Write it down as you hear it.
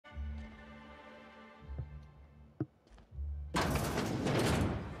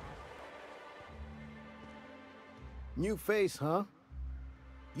New face, huh?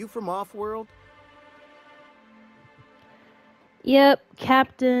 You from off-world? Yep,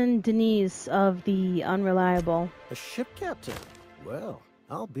 Captain Denise of the Unreliable. A ship captain? Well,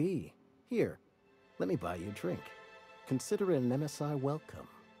 I'll be. Here, let me buy you a drink. Consider it an MSI welcome.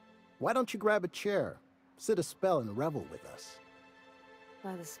 Why don't you grab a chair, sit a spell and revel with us?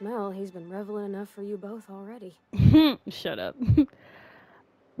 By the smell, he's been reveling enough for you both already. Shut up.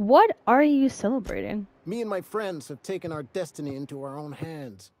 What are you celebrating? Me and my friends have taken our destiny into our own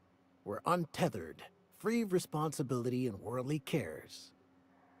hands. We're untethered, free of responsibility and worldly cares.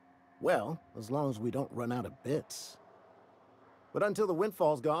 Well, as long as we don't run out of bits. But until the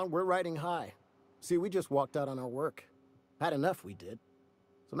windfall's gone, we're riding high. See, we just walked out on our work. Had enough, we did.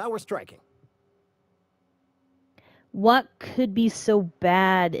 So now we're striking. What could be so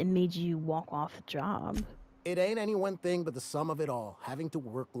bad it made you walk off the job? It ain't any one thing but the sum of it all, having to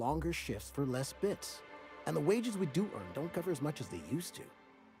work longer shifts for less bits. And the wages we do earn don't cover as much as they used to.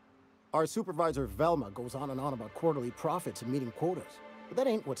 Our supervisor, Velma, goes on and on about quarterly profits and meeting quotas. But that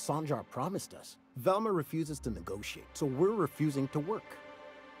ain't what Sanjar promised us. Velma refuses to negotiate, so we're refusing to work.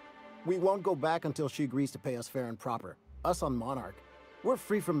 We won't go back until she agrees to pay us fair and proper. Us on Monarch, we're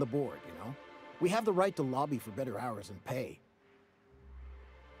free from the board, you know? We have the right to lobby for better hours and pay.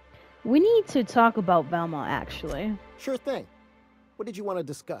 We need to talk about Velma, actually. Sure thing. What did you want to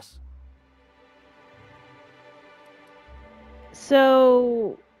discuss?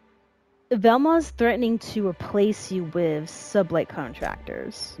 So, Velma's threatening to replace you with sublight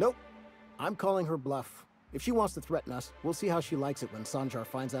contractors. Nope. I'm calling her bluff. If she wants to threaten us, we'll see how she likes it when Sanjar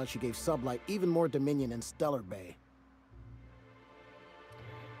finds out she gave Sublight even more dominion in Stellar Bay.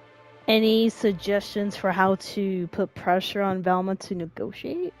 Any suggestions for how to put pressure on Velma to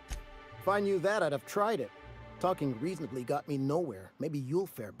negotiate? If I knew that, I'd have tried it. Talking reasonably got me nowhere. Maybe you'll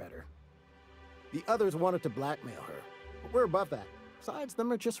fare better. The others wanted to blackmail her, but we're above that. Besides,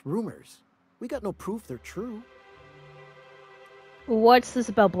 them are just rumors. We got no proof they're true. What's this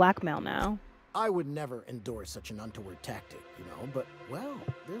about blackmail now? I would never endorse such an untoward tactic, you know, but, well,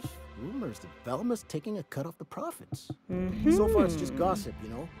 there's rumors that Velma's taking a cut off the profits. So far, it's just gossip, you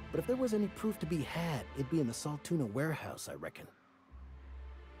know, but if there was any proof to be had, it'd be in the Saltuna warehouse, I reckon.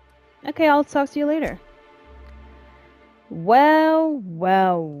 Okay, I'll talk to you later. Well.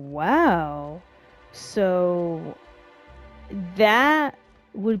 So, that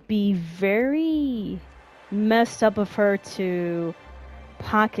would be very messed up of her to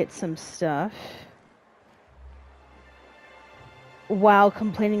pocket some stuff while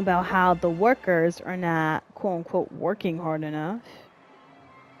complaining about how the workers are not quote-unquote working hard enough.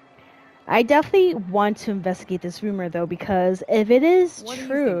 I definitely want to investigate this rumor though, because if it is What true...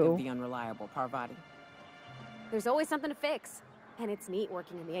 do you think of the Unreliable, Parvati? There's always something to fix, and it's neat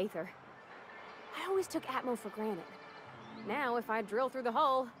working in the Aether. I always took Atmo for granted. Now, if I drill through the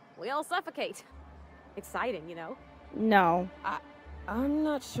hull, we all suffocate. Exciting, you know? No. I'm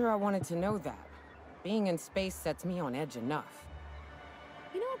not sure I wanted to know that. Being in space sets me on edge enough.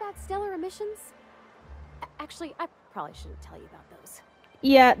 You know about stellar emissions? Actually, I probably shouldn't tell you about those.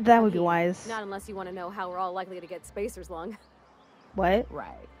 Yeah, that would be wise. Not unless you want to know how we're all likely to get spacers lung. What?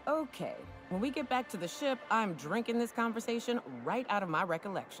 Right. Okay. When we get back to the ship, I'm drinking this conversation right out of my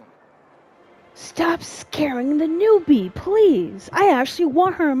recollection. Stop scaring the newbie, please. I actually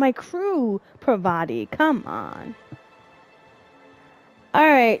want her in my crew, Parvati. Come on.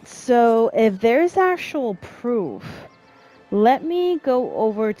 Alright, so if there's actual proof, let me go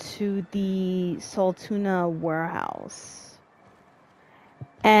over to the Saltuna warehouse.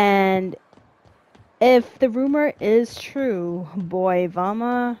 And if the rumor is true, boy,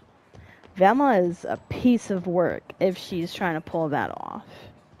 Velma is a piece of work if she's trying to pull that off.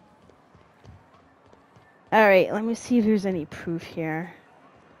 Alright, let me see if there's any proof here.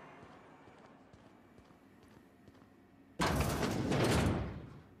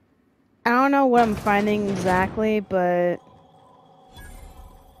 I don't know what I'm finding exactly, but...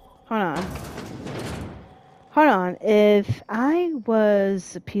 Hold on. Hold on. If I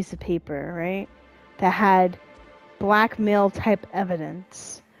was a piece of paper, right, that had blackmail type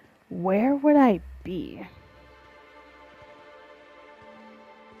evidence, where would I be?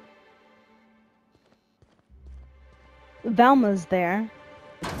 Velma's there.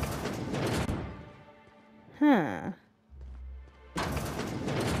 Huh.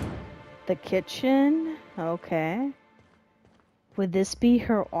 The kitchen? Okay. Would this be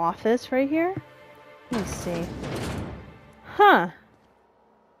her office right here? Let me see. Huh.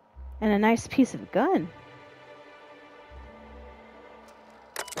 And a nice piece of gun.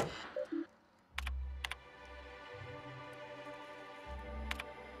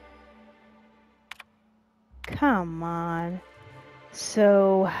 Come on.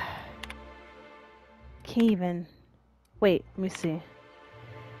 So... Can't even... Wait, let me see.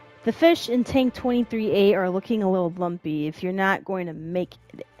 The fish in tank 23A are looking a little lumpy. If you're not going to make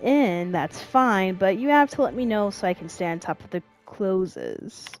it in, that's fine, but you have to let me know so I can stay on top of the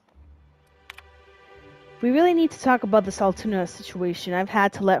closes. We really need to talk about this Altoona situation. I've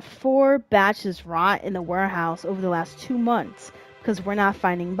had to let 4 batches rot in the warehouse over the last 2 months because we're not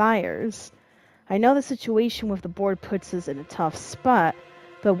finding buyers. I know the situation with the board puts us in a tough spot,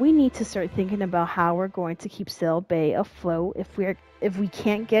 but we need to start thinking about how we're going to keep Sail Bay afloat if we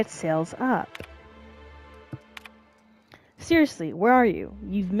can't get sales up. Seriously, where are you?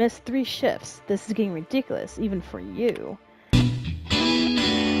 You've missed 3 shifts. This is getting ridiculous, even for you.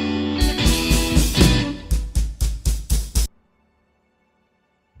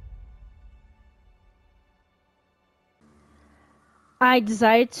 I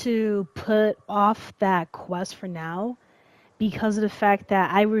decided to put off that quest for now because of the fact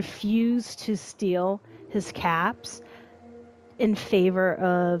that I refuse to steal his caps in favor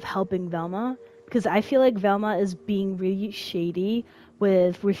of helping Velma, because I feel like Velma is being really shady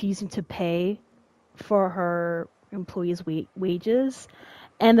with refusing to pay for her employees' wages,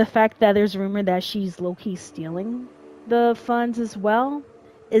 and the fact that there's a rumor that she's low-key stealing the funds as well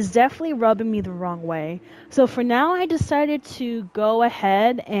is definitely rubbing me the wrong way. So for now, I decided to go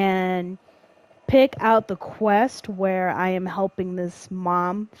ahead and pick out the quest where I am helping this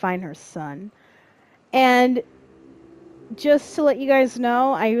mom find her son. And just to let you guys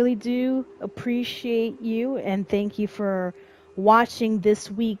know, I really do appreciate you and thank you for watching this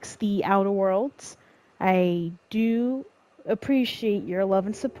week's The Outer Worlds. I do appreciate your love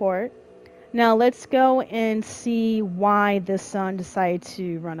and support. Now let's go and see why this son decided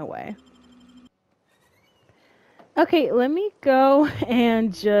to run away. Okay, let me go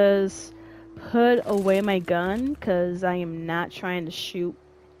and just put away my gun because I am not trying to shoot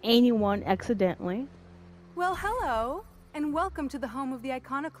anyone accidentally. Well, hello, and welcome to the home of the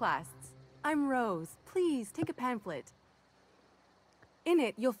Iconoclasts. I'm Rose. Please take a pamphlet. In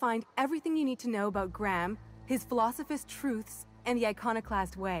it, you'll find everything you need to know about Graham, his philosophist truths, and the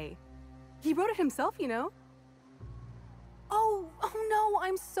Iconoclast way. He wrote it himself, you know. Oh no,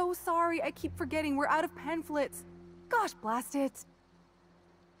 I'm so sorry. I keep forgetting we're out of pamphlets. Gosh, blast it.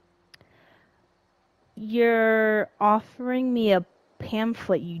 You're offering me a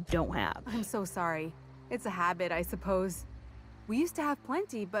pamphlet you don't have. I'm so sorry. It's a habit, I suppose. We used to have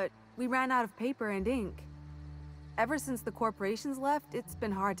plenty, but we ran out of paper and ink. Ever since the corporations left, it's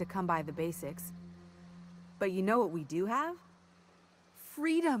been hard to come by the basics. But you know what we do have?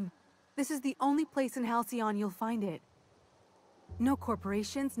 Freedom! This is the only place in Halcyon you'll find it. No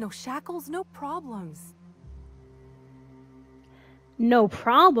corporations, no shackles, no problems. No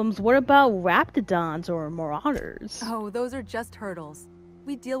problems? What about Raptidons or Marauders? Oh, those are just hurdles.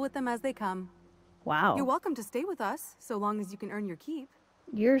 We deal with them as they come. Wow. You're welcome to stay with us, so long as you can earn your keep.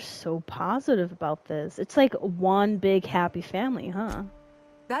 You're so positive about this. It's like one big happy family, huh?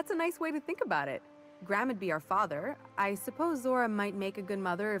 That's a nice way to think about it. Graham would be our father. I suppose Zora might make a good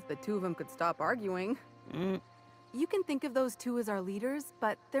mother if the two of them could stop arguing. You can think of those two as our leaders,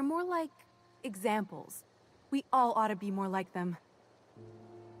 but they're more like examples. We all ought to be more like them.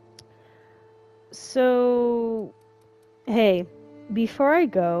 So, hey, before I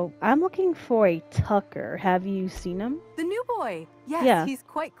go, I'm looking for a Tucker. Have you seen him? The new boy! Yes, Yeah. He's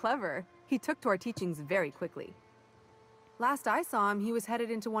quite clever. He took to our teachings very quickly. Last I saw him, he was headed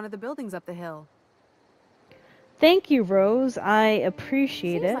into one of the buildings up the hill. Thank you, Rose. I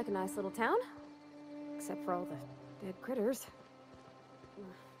appreciate Seems it. like a nice little town. Except for all the dead critters.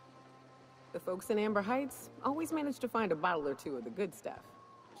 The folks in Amber Heights always manage to find a bottle or two of the good stuff.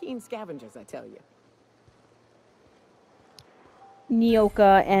 Keen scavengers, I tell you.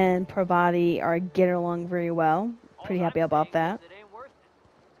 Nyoka and Parvati are getting along very well. Pretty happy about that.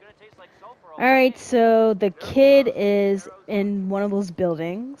 Alright, so the kid is in one of those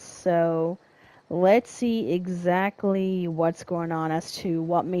buildings, so let's see exactly what's going on as to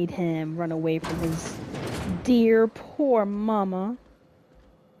what made him run away from his dear poor mama.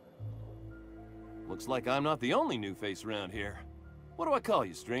 Looks like I'm not the only new face around here. What do I call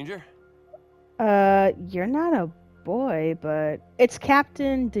you, stranger? You're not a boy, but it's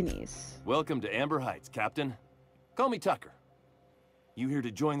Captain Denise. Welcome to Amber Heights, Captain. Call me Tucker. You here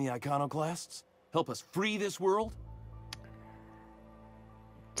to join the Iconoclasts? Help us free this world?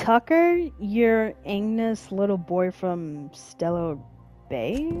 Tucker, you're Agnes' little boy from Stellar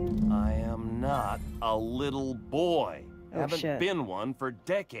Bay? I am not a little boy. Oh, Haven't shit. been one for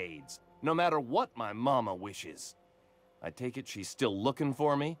decades, no matter what my mama wishes. I take it she's still looking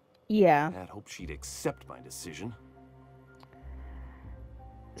for me? Yeah. I'd hope she'd accept my decision.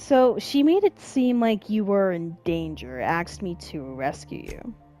 So she made it seem like you were in danger, asked me to rescue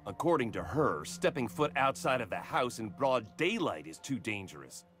you. According to her, stepping foot outside of the house in broad daylight is too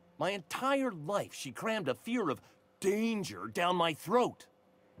dangerous. My entire life, she crammed a fear of danger down my throat.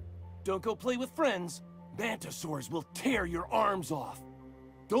 Don't go play with friends. Mantisaurs will tear your arms off.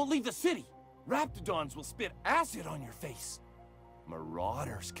 Don't leave the city. Raptidons will spit acid on your face.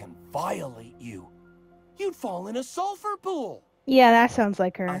 Marauders can violate you. You'd fall in a sulfur pool. Yeah, that sounds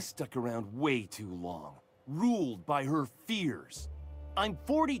like her. I stuck around way too long, ruled by her fears. I'm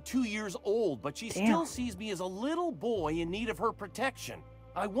 42 years old, but she still sees me as a little boy in need of her protection.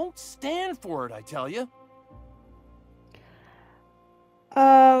 I won't stand for it, I tell you.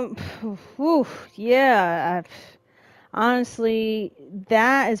 Yeah. Honestly,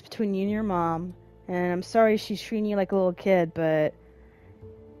 that is between you and your mom. And I'm sorry she's treating you like a little kid, but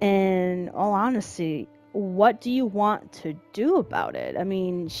in all honesty, what do you want to do about it? I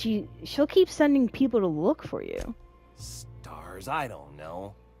mean, she'll keep sending people to look for you. Stars, I don't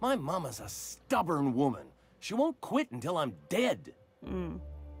know. My mama's a stubborn woman. She won't quit until I'm dead.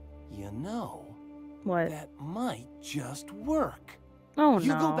 You know, What? that might just work. Oh, You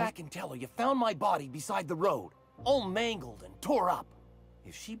no. go back and tell her you found my body beside the road, all mangled and tore up.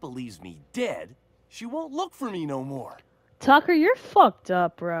 If she believes me dead, she won't look for me no more. Tucker, you're fucked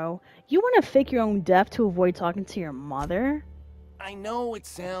up, bro. You want to fake your own death to avoid talking to your mother? I know it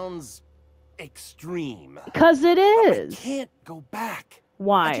sounds extreme. Because it is. I can't go back.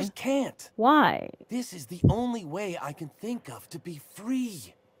 Why? I just can't. Why? This is the only way I can think of to be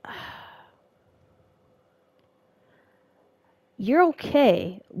free. You're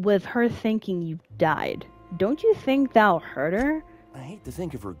okay with her thinking you died. Don't you think that'll hurt her? I hate to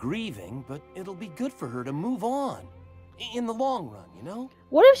think of her grieving, but it'll be good for her to move on. In the long run, you know?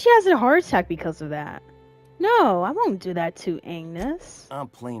 What if she has a heart attack because of that? No, I won't do that to Agnes. I'm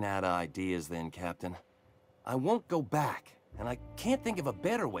plain out of ideas then, Captain. I won't go back, and I can't think of a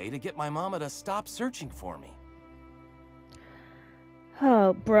better way to get my mama to stop searching for me.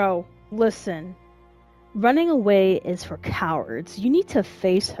 Oh, bro, listen. Running away is for cowards. You need to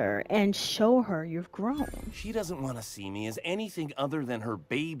face her and show her you've grown. She doesn't want to see me as anything other than her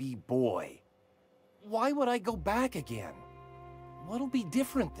baby boy. Why would I go back again? What'll be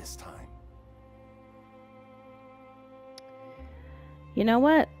different this time? You know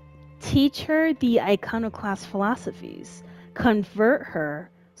what? Teach her the iconoclast philosophies. Convert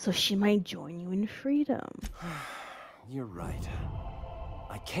her so she might join you in freedom. You're right.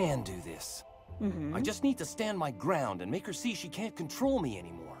 I can do this. I just need to stand my ground and make her see she can't control me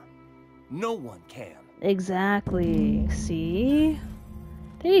anymore. No one can. Exactly. See?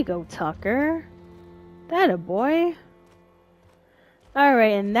 There you go, Tucker. That a boy.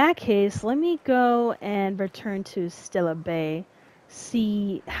 Alright, in that case, let me go and return to Stella Bay.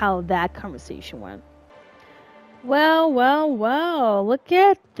 See how that conversation went. Well, look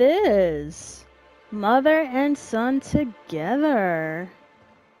at this. Mother and son together.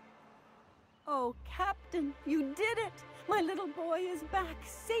 Oh, Captain, you did it! My little boy is back,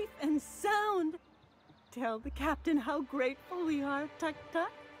 safe and sound. Tell the captain how grateful we are, Tuck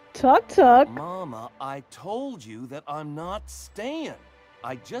Tuck. Tuck Tuck. Mama, I told you that I'm not staying.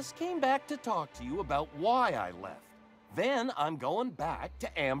 I just came back to talk to you about why I left. Then I'm going back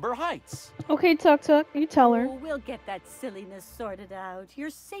to Amber Heights. Okay, Tuck Tuck, you tell her. Oh, we'll get that silliness sorted out. You're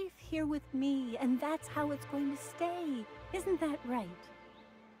safe here with me, and that's how it's going to stay. Isn't that right?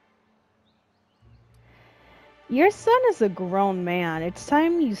 Your son is a grown man. It's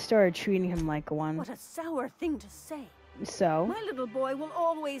time you started treating him like one. What a sour thing to say. So? My little boy will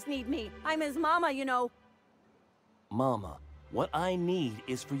always need me. I'm his mama, you know. Mama, what I need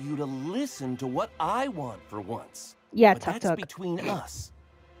is for you to listen to what I want for once. Yeah, But Tuck that's Tuck. between us.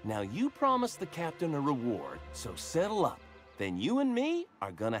 Now you promised the captain a reward, so settle up. Then you and me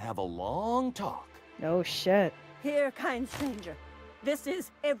are gonna have a long talk. Oh shit. Here, kind stranger. This is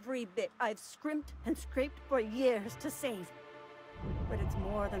every bit I've scrimped and scraped for years to save. But it's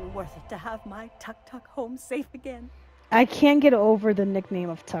more than worth it to have my Tuck Tuck home safe again. I can't get over the nickname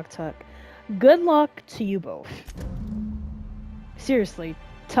of Tuck Tuck. Good luck to you both. Seriously,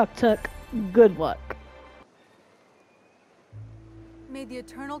 Tuck Tuck, good luck. May the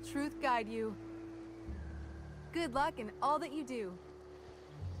eternal truth guide you. Good luck in all that you do.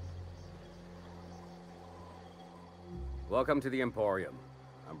 Welcome to the Emporium.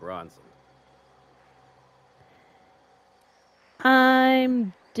 I'm Bronson.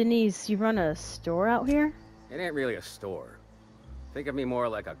 I'm Denise. You run a store out here? It ain't really a store. Think of me more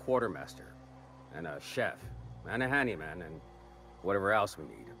like a quartermaster, and a chef, and a handyman, and whatever else we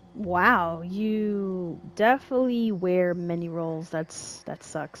need. Wow, you definitely wear many roles. That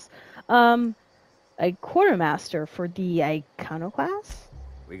sucks. A quartermaster for the iconoclast?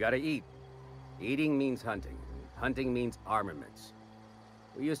 We gotta eat. Eating means hunting. Hunting means armaments.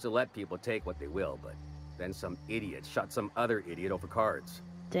 We used to let people take what they will, but then some idiot shot some other idiot over cards.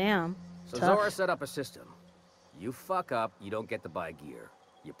 Damn. So Tough. Zora set up a system. You fuck up, you don't get to buy gear.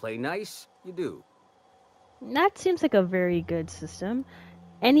 You play nice, you do. That seems like a very good system.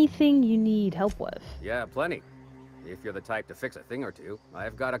 Anything you need help with? Yeah, plenty. If you're the type to fix a thing or two,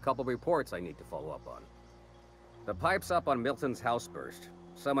 I've got a couple reports I need to follow up on. The pipes up on Milton's house burst.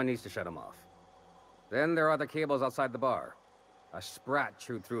 Someone needs to shut them off. Then there are the cables outside the bar. A sprat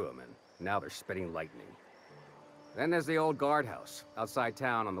chewed through them, and now they're spitting lightning. Then there's the old guardhouse, outside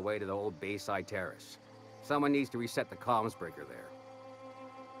town on the way to the old Bayside Terrace. Someone needs to reset the comms breaker there.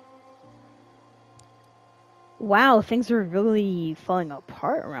 Wow, things are really falling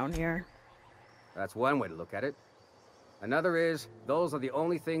apart around here. That's one way to look at it. Another is, those are the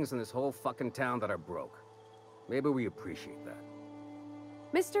only things in this whole fucking town that are broke. Maybe we appreciate that.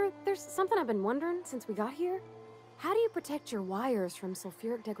 Mister, there's something I've been wondering since we got here. How do you protect your wires from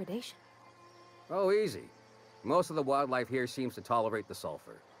sulfuric degradation? Oh, easy. Most of the wildlife here seems to tolerate the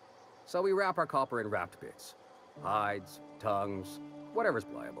sulfur. So we wrap our copper in wrapped bits. Hides, tongues, whatever's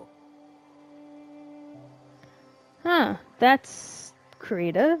pliable. Huh, that's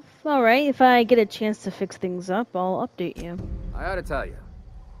creative. Alright, if I get a chance to fix things up, I'll update you. I ought to tell you.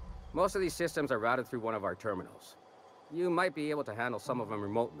 Most of these systems are routed through one of our terminals. You might be able to handle some of them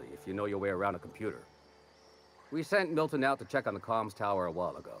remotely if you know your way around a computer. We sent Milton out to check on the comms tower a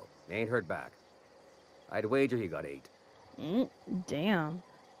while ago. Ain't heard back. I'd wager he got 8. Damn.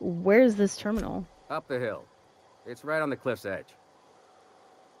 Where's this terminal? Up the hill. It's right on the cliff's edge.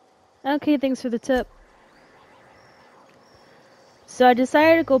 Okay, thanks for the tip. So I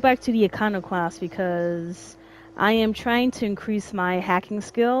decided to go back to the iconoclast because I am trying to increase my hacking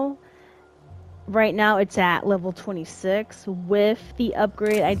skill. Right now it's at level 26 with the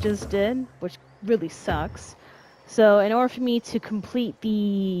upgrade I just did, which really sucks. So in order for me to complete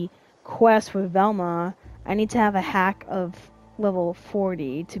the quest with Velma, I need to have a hack of level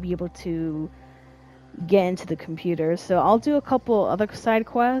 40 to be able to get into the computer. So I'll do a couple other side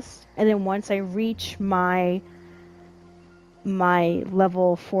quests, and then once I reach my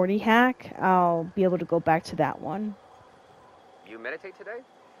level 40 hack, I'll be able to go back to that one. You meditate today?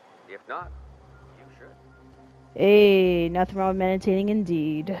 If not, you should. Hey, nothing wrong with meditating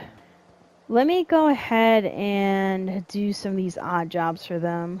indeed. Let me go ahead and do some of these odd jobs for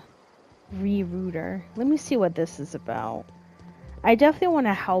them. Rerouter. Let me see what this is about. I definitely want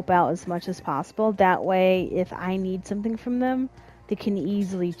to help out as much as possible. That way, if I need something from them, they can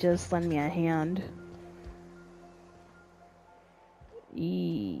easily just lend me a hand.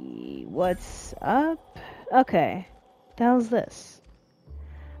 What's up? Okay. The hell's this?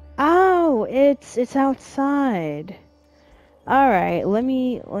 Oh, it's outside. Alright, let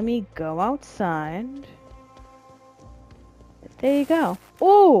me go outside. There you go.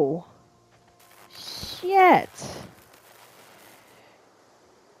 Oh! Shit!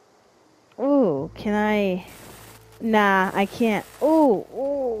 Oh, can I... Nah, I can't.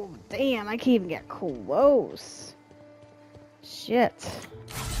 Oh, damn, I can't even get close. Shit.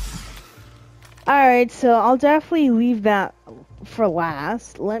 Alright, so I'll definitely leave that for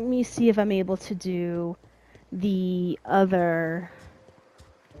last. Let me see if I'm able to do the other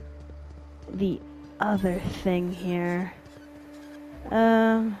thing here.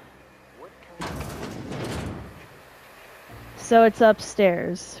 So it's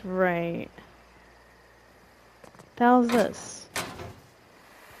upstairs, right? The hell's this?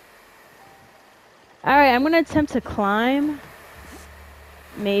 Alright, I'm gonna attempt to climb.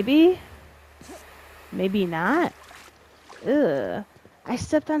 Maybe? Maybe not? Ugh. I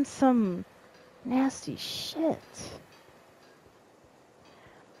stepped on some nasty shit.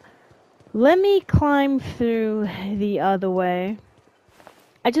 Let me climb through the other way.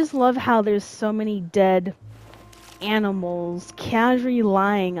 I just love how there's so many dead animals casually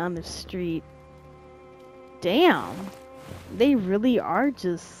lying on the street. Damn. They really are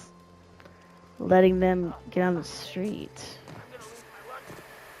just letting them get on the street.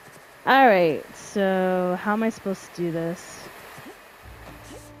 Alright, so how am I supposed to do this?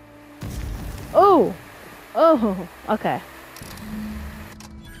 Oh! Oh, okay.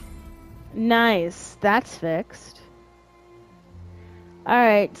 Nice, that's fixed.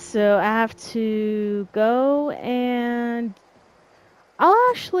 Alright, so I have to go and I'll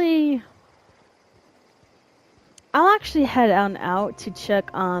actually head on out to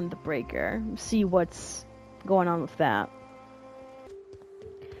check on the breaker, see what's going on with that.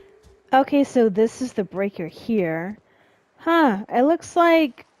 Okay, so this is the breaker here. Huh, it looks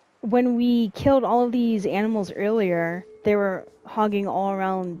like when we killed all of these animals earlier, they were hogging all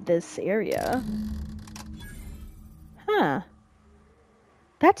around this area. Huh.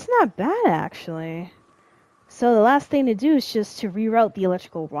 That's not bad, actually. So the last thing to do is just to reroute the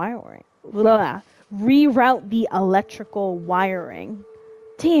electrical wiring. Blah. Reroute the electrical wiring.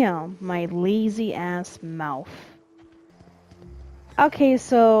 Damn, my lazy ass mouth. Okay,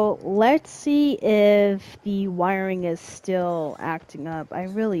 so let's see if the wiring is still acting up. I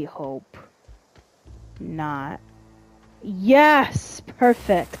really hope not. Yes,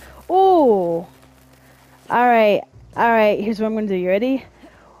 perfect. Oh, all right. Here's what I'm gonna do. You ready?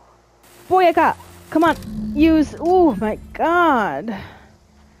 Boy, I got. Come on, use. Oh my God,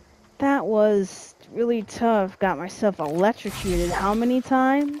 that was really tough. Got myself electrocuted. How many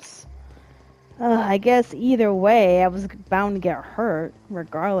times? I guess either way, I was bound to get hurt,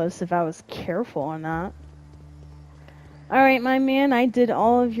 regardless if I was careful or not. Alright, my man, I did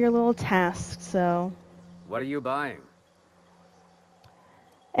all of your little tasks, so... What are you buying?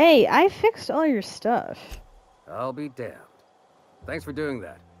 Hey, I fixed all your stuff. I'll be damned. Thanks for doing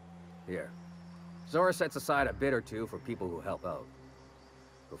that. Here. Zora sets aside a bit or two for people who help out.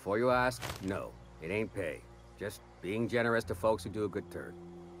 Before you ask, no, it ain't pay. Just being generous to folks who do a good turn.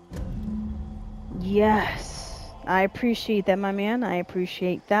 Yes. I appreciate that, my man. I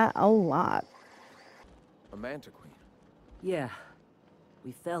appreciate that a lot. A Manta Queen. Yeah.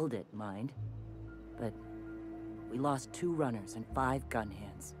 We felled it, mind. But we lost 2 runners and 5 gun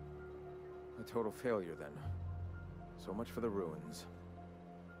hands. A total failure, then. So much for the ruins.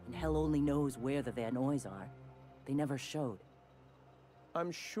 And hell only knows where the Vanoys are. They never showed.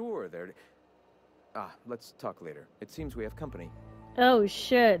 I'm sure they're... let's talk later. It seems we have company. Oh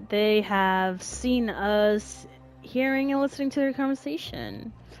shit, they have seen us hearing and listening to their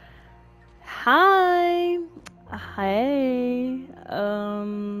conversation. Hi. Hey.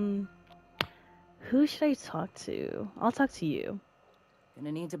 Who should I talk to? I'll talk to you.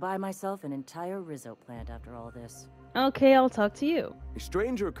 Gonna need to buy myself an entire Rizzo plant after all this. Okay, I'll talk to you. A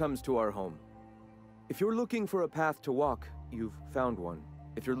stranger comes to our home. If you're looking for a path to walk, you've found one.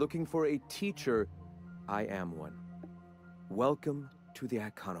 If you're looking for a teacher, I am one. Welcome to the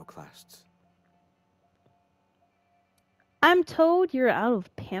Iconoclasts. I'm told you're out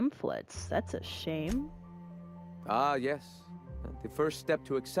of pamphlets. That's a shame. Ah, yes. The first step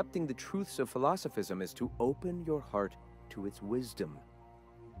to accepting the truths of philosophism is to open your heart to its wisdom.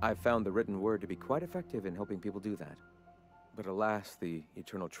 I've found the written word to be quite effective in helping people do that. But alas, the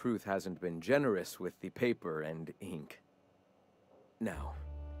eternal truth hasn't been generous with the paper and ink. Now,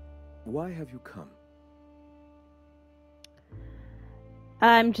 why have you come?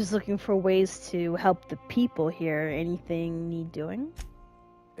 I'm just looking for ways to help the people here. Anything need doing?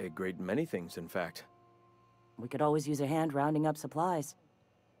 A great many things, in fact. We could always use a hand rounding up supplies.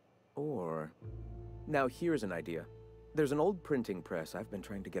 Or... Now here's an idea. There's an old printing press I've been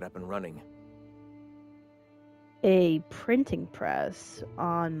trying to get up and running. A printing press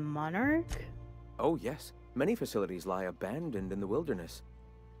on Monarch? Oh yes, many facilities lie abandoned in the wilderness.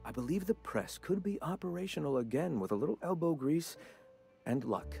 I believe the press could be operational again with a little elbow grease and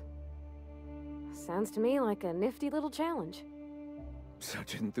luck. Sounds to me like a nifty little challenge.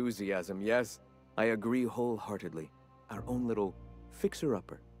 Such enthusiasm, yes. I agree wholeheartedly. Our own little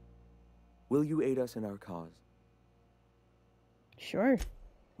fixer-upper. Will you aid us in our cause? Sure.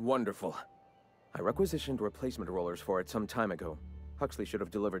 Wonderful. I requisitioned replacement rollers for it some time ago. Huxley should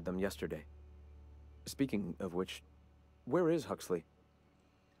have delivered them yesterday. Speaking of which, where is Huxley?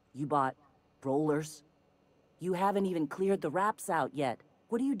 You bought rollers? You haven't even cleared the wraps out yet.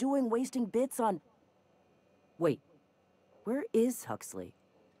 What are you doing wasting bits on... Wait, where is Huxley?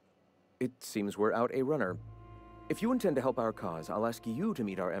 It seems we're out a runner. If you intend to help our cause, I'll ask you to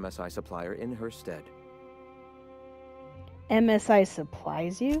meet our MSI supplier in her stead. MSI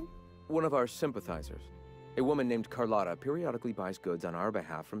supplies you? One of our sympathizers. A woman named Carlotta periodically buys goods on our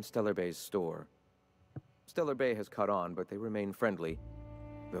behalf from Stellar Bay's store. Stellar Bay has caught on, but they remain friendly,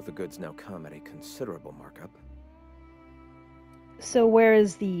 though the goods now come at a considerable markup. So where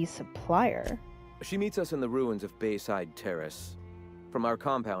is the supplier? She meets us in the ruins of Bayside Terrace. From our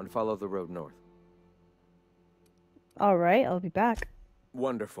compound, follow the road north. Alright, I'll be back.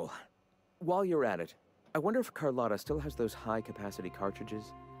 Wonderful. While you're at it, I wonder if Carlotta still has those high-capacity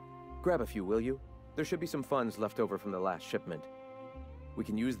cartridges? Grab a few, will you? There should be some funds left over from the last shipment. We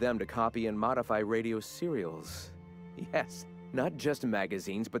can use them to copy and modify radio serials. Yes, not just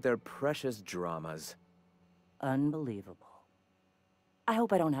magazines, but their precious dramas. Unbelievable. I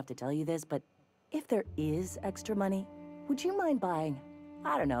hope I don't have to tell you this, but if there is extra money, would you mind buying,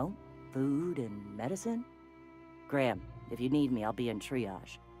 I don't know, food and medicine? Graham, if you need me, I'll be in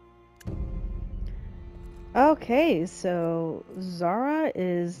triage. Okay, so Zara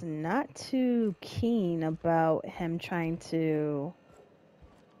is not too keen about him trying to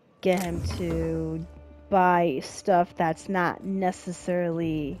get him to buy stuff that's not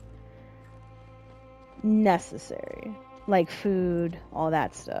necessarily necessary, like food, all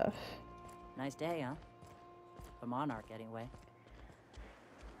that stuff. Nice day, huh? For Monarch, anyway.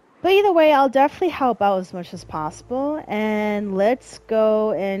 But either way, I'll definitely help out as much as possible, and let's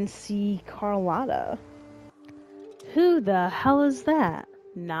go and see Carlotta. Who the hell is that?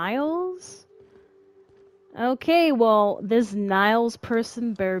 Niles? Okay, well, this Niles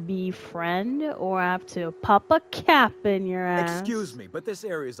person better be friend, or I have to pop a cap in your ass. Excuse me, but this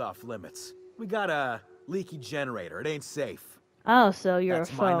area's off limits. We got a leaky generator. It ain't safe. Oh, so you're That's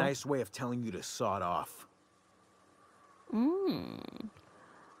a foe. my nice way of telling you to sod off.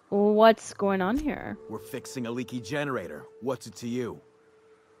 What's going on here? We're fixing a leaky generator. What's it to you?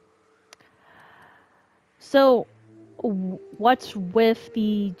 So, what's with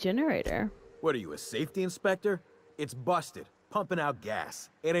the generator? What are you, a safety inspector? It's busted, pumping out gas.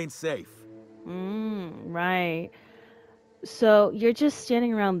 It ain't safe. Right. So, you're just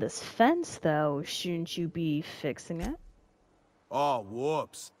standing around this fence, though. Shouldn't you be fixing it? Oh,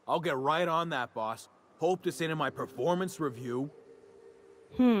 whoops. I'll get right on that, boss. Hope this ain't in my performance review.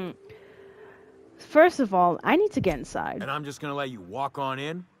 First of all, I need to get inside. And I'm just gonna let you walk on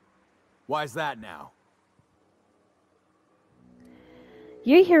in? Why's that now?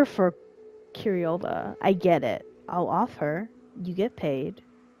 You're here for Curiola. I get it. I'll off her. You get paid.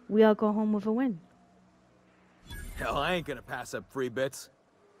 We all go home with a win. Hell, I ain't gonna pass up free bits.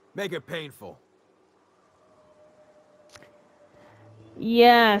 Make it painful.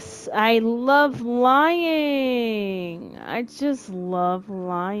 Yes, I love lying. I just love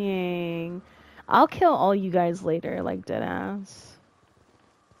lying. I'll kill all you guys later, like deadass.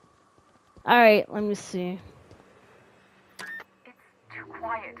 Alright, let me see. It's too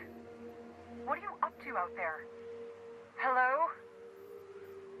quiet. What are you up to out there? Hello?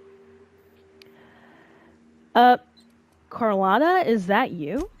 Carlotta, is that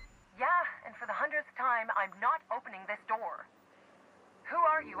you? Yeah, and for the 100th time, I'm not opening this door. Who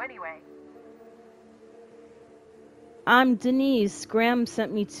are you, anyway? I'm Denise. Graham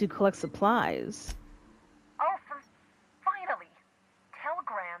sent me to collect supplies. Oh, finally! Tell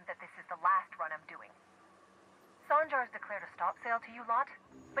Graham that this is the last run I'm doing. Sanjar's declared a stop sale to you lot,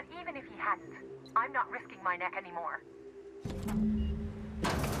 but even if he hadn't, I'm not risking my neck anymore.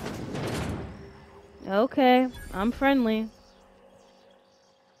 Okay, I'm friendly.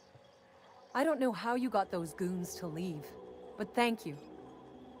 I don't know how you got those goons to leave, but thank you.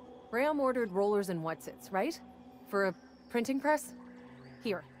 Graham ordered rollers and whatsits, right? For a printing press?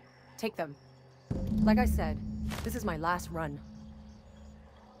 Here, take them. Like I said, this is my last run.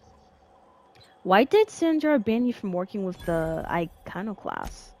 Why did Sandra ban you from working with the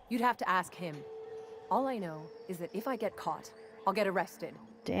iconoclast? You'd have to ask him. All I know is that if I get caught, I'll get arrested.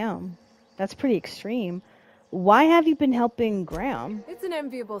 Damn, that's pretty extreme. Why have you been helping Graham? It's an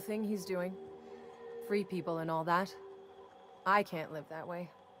enviable thing he's doing. Free people and all that. I can't live that way.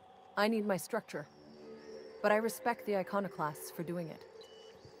 I need my structure. But I respect the iconoclasts for doing it.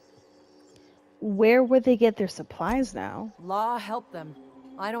 Where would they get their supplies now? Law help them.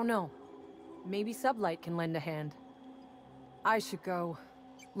 I don't know. Maybe Sublight can lend a hand. I should go.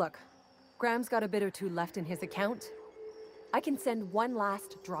 Look, Graham's got a bit or two left in his account. I can send one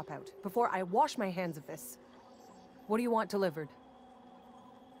last dropout before I wash my hands of this. What do you want delivered?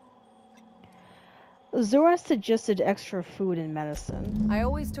 Zora suggested extra food and medicine. I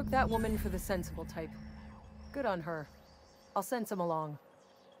always took that woman for the sensible type. Good on her. I'll send some along.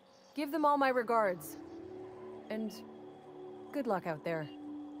 Give them all my regards. And good luck out there.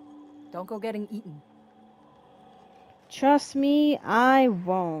 Don't go getting eaten. Trust me, I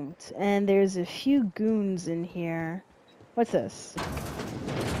won't. And there's a few goons in here. What's this?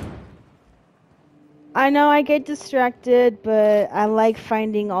 I know I get distracted, but I like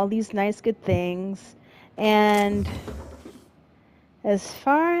finding all these nice good things. And as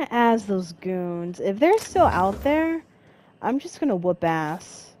far as those goons, if they're still out there, I'm just gonna whoop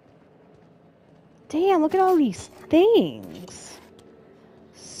ass. Damn, look at all these things.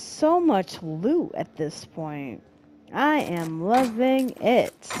 So much loot at this point. I am loving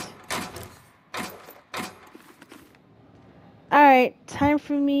it. Alright, time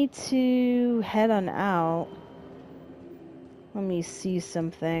for me to head on out. Let me see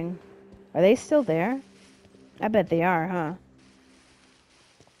something. Are they still there? I bet they are, huh?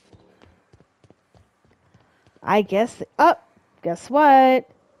 I guess... Oh! Guess what?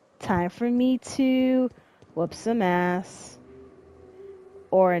 Time for me to whoop some ass.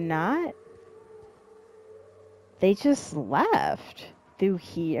 Or not. They just left. Through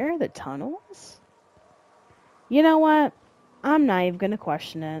here? The tunnels? You know what? I'm not even gonna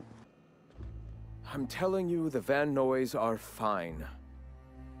question it. I'm telling you, the Van Noys are fine.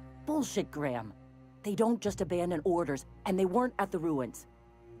 Bullshit, Graham. They don't just abandon orders, and they weren't at the ruins.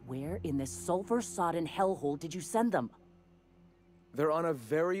 Where in this sulfur-sodden hellhole did you send them? They're on a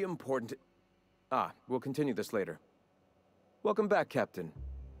very important... we'll continue this later. Welcome back, Captain.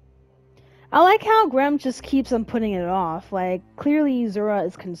 I like how Graham just keeps on putting it off. Like, clearly Zura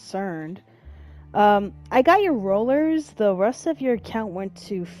is concerned. I got your rollers. The rest of your account went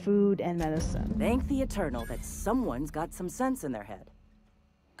to food and medicine. Thank the Eternal that someone's got some sense in their head.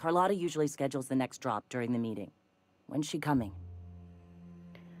 Carlotta usually schedules the next drop during the meeting. When's she coming?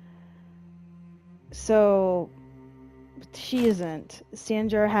 So, she isn't.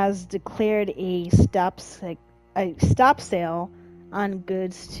 Sandra has declared a stop sale on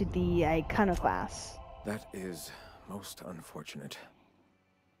goods to the Iconoclasts. That is most unfortunate.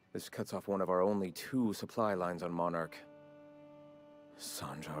 This cuts off one of our only 2 supply lines on Monarch.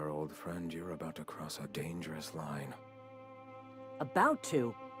 Sanjar, old friend, you're about to cross a dangerous line. About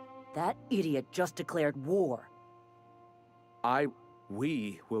to? That idiot just declared war.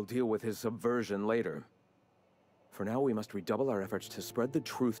 We will deal with his subversion later. For now, we must redouble our efforts to spread the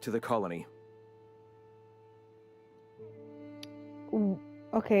truth to the colony.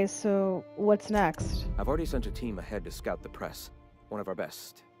 Okay, so what's next? I've already sent a team ahead to scout the press. One of our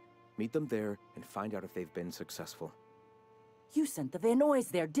best. Meet them there and find out if they've been successful. You sent the Van Noys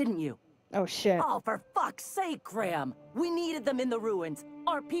there, didn't you? Oh, shit. Oh, for fuck's sake, Graham! We needed them in the ruins.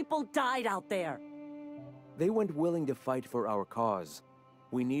 Our people died out there. They went willing to fight for our cause.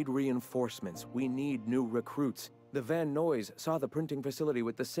 We need reinforcements. We need new recruits. The Van Noys saw the printing facility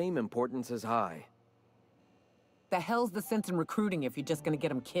with the same importance as I. The hell's the sense in recruiting if you're just gonna get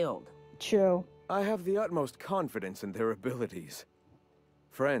them killed? True. I have the utmost confidence in their abilities.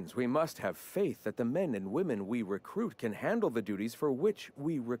 Friends, we must have faith that the men and women we recruit can handle the duties for which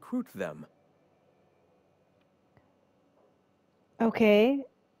we recruit them. Okay.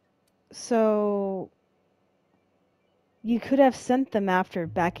 So... you could have sent them after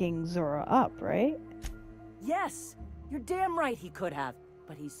backing Zora up, right? Yes! You're damn right he could have.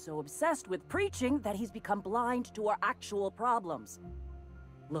 But he's so obsessed with preaching that he's become blind to our actual problems.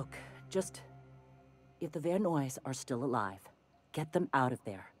 Look, just... if the Van Noys are still alive, get them out of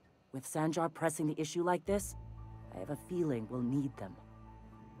there. With Sanjar pressing the issue like this, I have a feeling we'll need them.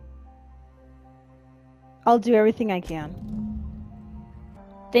 I'll do everything I can.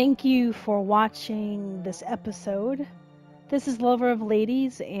 Thank you for watching this episode. This is Lover of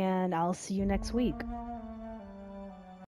Ladies, and I'll see you next week.